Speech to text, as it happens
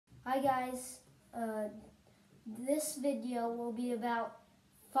Hi guys, this video will be about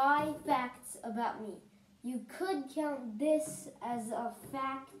 5 facts about me. You could count this as a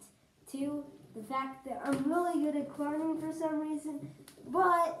fact too, the fact that I'm really good at climbing for some reason,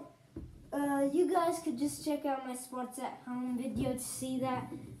 but you guys could just check out my sports at home video to see that,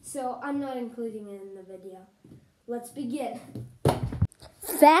 so I'm not including it in the video. Let's begin.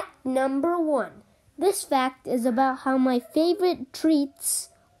 Fact number 1. This fact is about how my favorite treats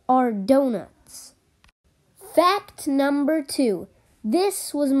are donuts. Fact number 2.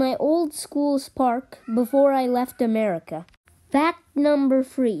 This was my old school's park before I left America. Fact number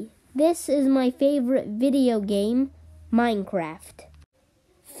 3. This is my favorite video game, Minecraft.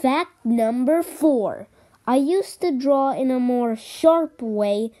 Fact number 4. I used to draw in a more sharp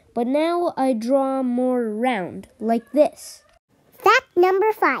way, but now I draw more round, like this. Fact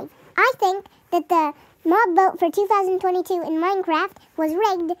number 5. I think that the mob vote for 2022 in Minecraft was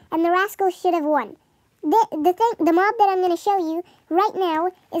rigged and the rascals should have won. The mob that I'm going to show you right now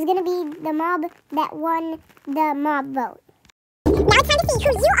is going to be the mob that won the mob vote. Now it's time to see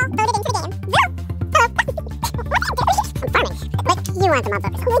who you all voted into the game. I'm farming. Like, you want the mob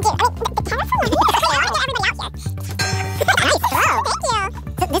voters. We do. The camera's on. I want to get everybody out here. Nice throw. Thank you.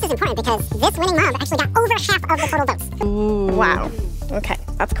 So this is important because this winning mob actually got over half of the total votes. Ooh. Wow. Okay,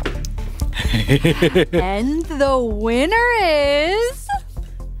 that's cool. And the winner is...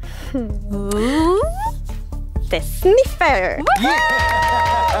 Ooh, the Sniffer.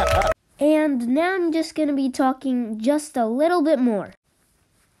 And now I'm just going to be talking just a little bit more.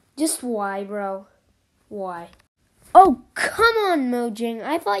 Just why, bro? Why? Oh, come on, Mojang.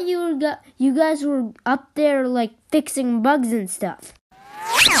 I thought you guys were up there, like, fixing bugs and stuff.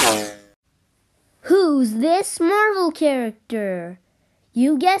 Who's this Marvel character?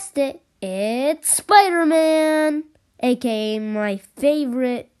 You guessed it. It's Spider-Man, aka my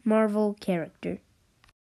favorite Marvel character.